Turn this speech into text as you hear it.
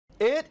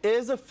It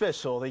is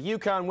official. The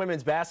UConn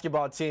women's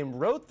basketball team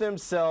wrote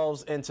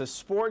themselves into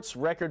sports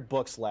record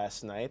books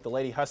last night. The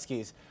Lady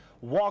Huskies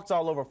walked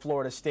all over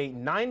Florida State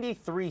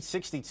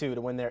 93-62 to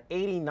win their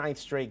 89th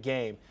straight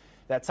game.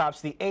 That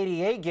tops the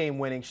 88-game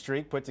winning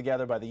streak put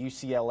together by the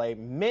UCLA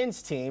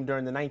men's team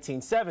during the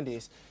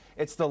 1970s.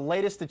 It's the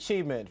latest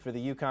achievement for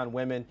the UConn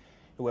women,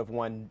 who have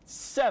won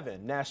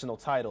 7 national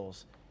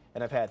titles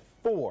and have had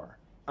 4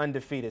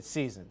 undefeated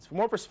seasons. For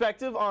more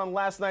perspective on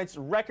last night's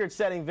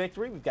record-setting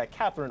victory, we've got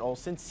Kathryn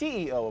Olson,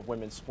 CEO of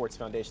Women's Sports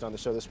Foundation, on the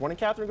show this morning.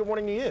 Kathryn, good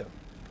morning to you.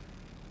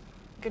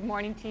 Good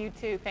morning to you,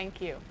 too.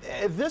 Thank you.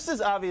 This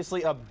is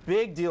obviously a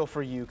big deal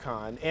for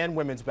UConn and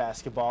women's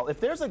basketball. If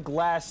there's a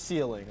glass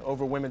ceiling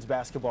over women's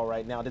basketball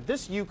right now, did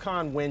this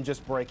UConn win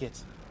just break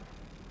it?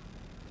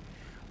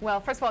 Well,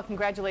 first of all,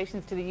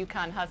 congratulations to the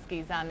UConn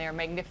Huskies on their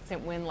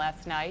magnificent win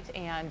last night,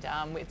 and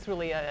it's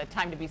really a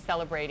time to be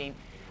celebrating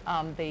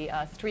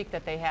the streak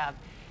that they have.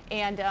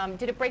 And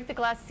did it break the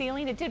glass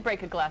ceiling? It did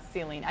break a glass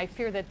ceiling. I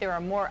fear that there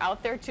are more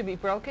out there to be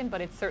broken,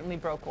 but it certainly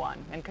broke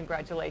one, and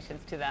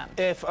congratulations to them.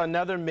 If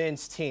another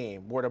men's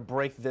team were to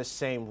break this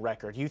same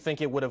record, you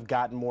think it would have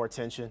gotten more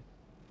attention?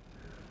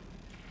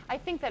 I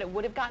think that it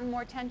would have gotten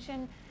more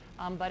attention,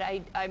 but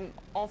I'm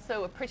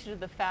also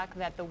appreciative of the fact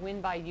that the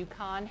win by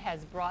UConn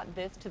has brought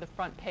this to the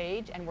front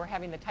page, and we're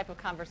having the type of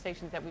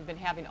conversations that we've been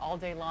having all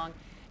day long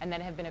and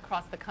that have been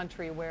across the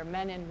country, where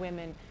men and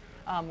women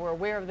were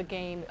aware of the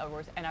game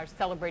and are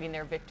celebrating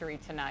their victory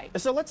tonight.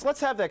 So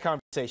let's have that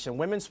conversation.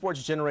 Women's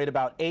sports generate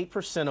about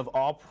 8% of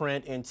all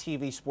print and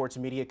TV sports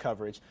media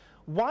coverage.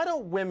 Why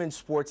don't women's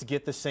sports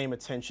get the same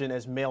attention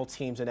as male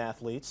teams and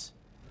athletes?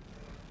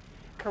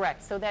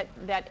 Correct. So that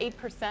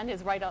 8%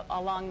 is right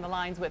along the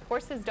lines with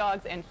horses,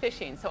 dogs, and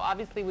fishing. So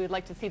obviously we would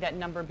like to see that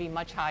number be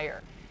much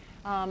higher.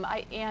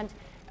 I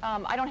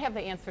don't have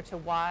the answer to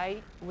why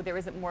there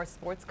isn't more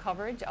sports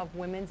coverage of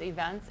women's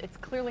events. It's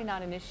clearly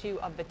not an issue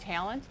of the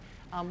talent.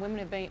 Women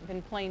have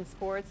been playing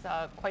sports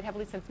quite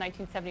heavily since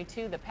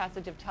 1972, the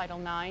passage of Title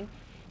IX,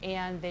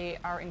 and they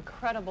are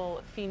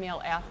incredible female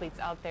athletes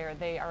out there.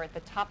 They are at the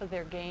top of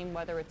their game,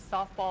 whether it's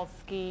softball,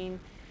 skiing,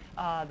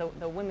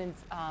 the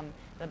women's,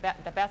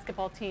 the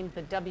basketball teams,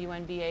 the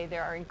WNBA.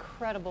 There are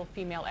incredible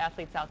female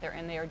athletes out there,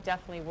 and they are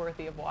definitely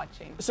worthy of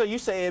watching. So you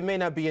say it may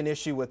not be an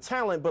issue with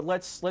talent, but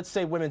let's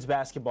say women's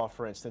basketball,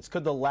 for instance.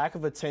 Could the lack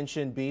of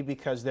attention be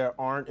because there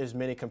aren't as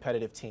many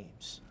competitive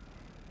teams?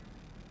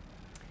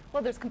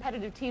 Well, there's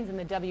competitive teams in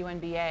the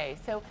WNBA.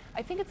 So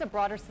I think it's a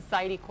broader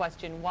society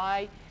question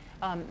why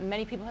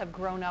many people have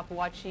grown up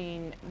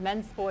watching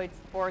men's sports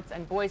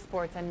and boys'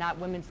 sports and not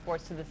women's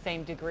sports to the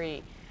same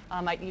degree.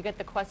 You get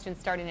the question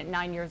starting at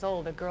 9 years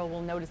old. A girl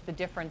will notice the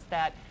difference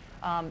that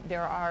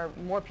there are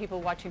more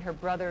people watching her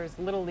brother's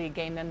Little League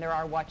game than there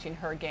are watching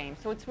her game.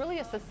 So it's really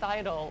a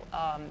societal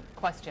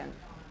question.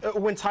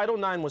 When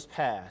Title IX was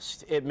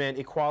passed, it meant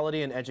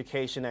equality in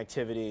education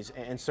activities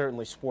and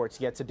certainly sports.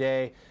 Yet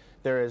today,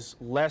 there is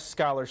less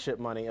scholarship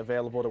money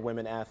available to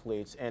women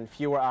athletes and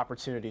fewer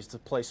opportunities to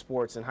play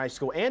sports in high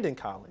school and in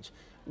college.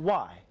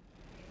 Why?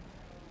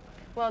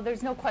 Well,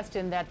 there's no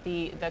question that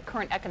the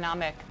current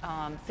economic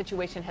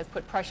situation has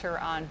put pressure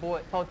on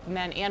both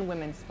men and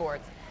women's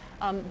sports.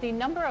 The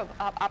number of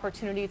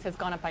opportunities has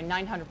gone up by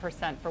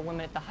 900% for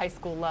women at the high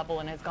school level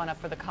and has gone up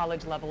for the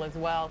college level as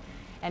well.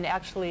 And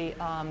actually,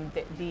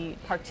 the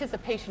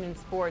participation in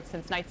sports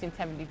since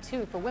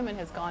 1972 for women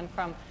has gone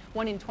from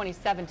 1 in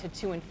 27 to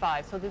 2 in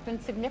 5. So there's been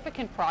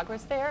significant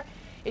progress there.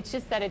 It's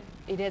just that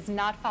it has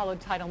not followed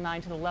Title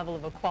IX to the level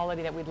of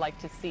equality that we'd like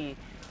to see.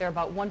 There are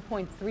about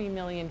 1.3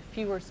 million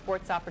fewer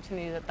sports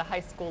opportunities at the high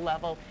school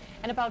level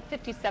and about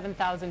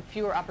 57,000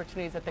 fewer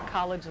opportunities at the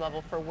college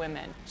level for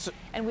women.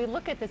 And we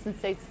look at this and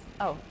say,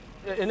 oh,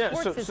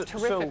 sports is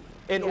terrific. So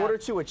in order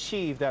to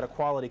achieve that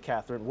equality,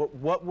 Kathryn,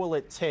 what will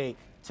it take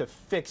to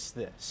fix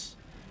this?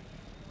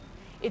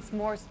 It's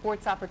more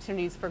sports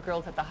opportunities for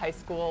girls at the high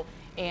school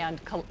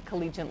and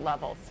collegiate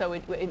level. So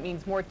it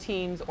means more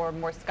teams or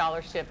more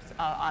scholarships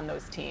on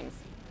those teams.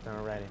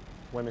 All righty.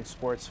 Women's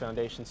Sports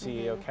Foundation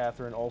CEO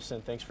Kathryn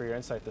Olson, thanks for your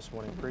insight this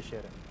morning.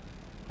 Appreciate it.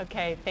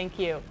 Okay, thank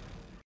you.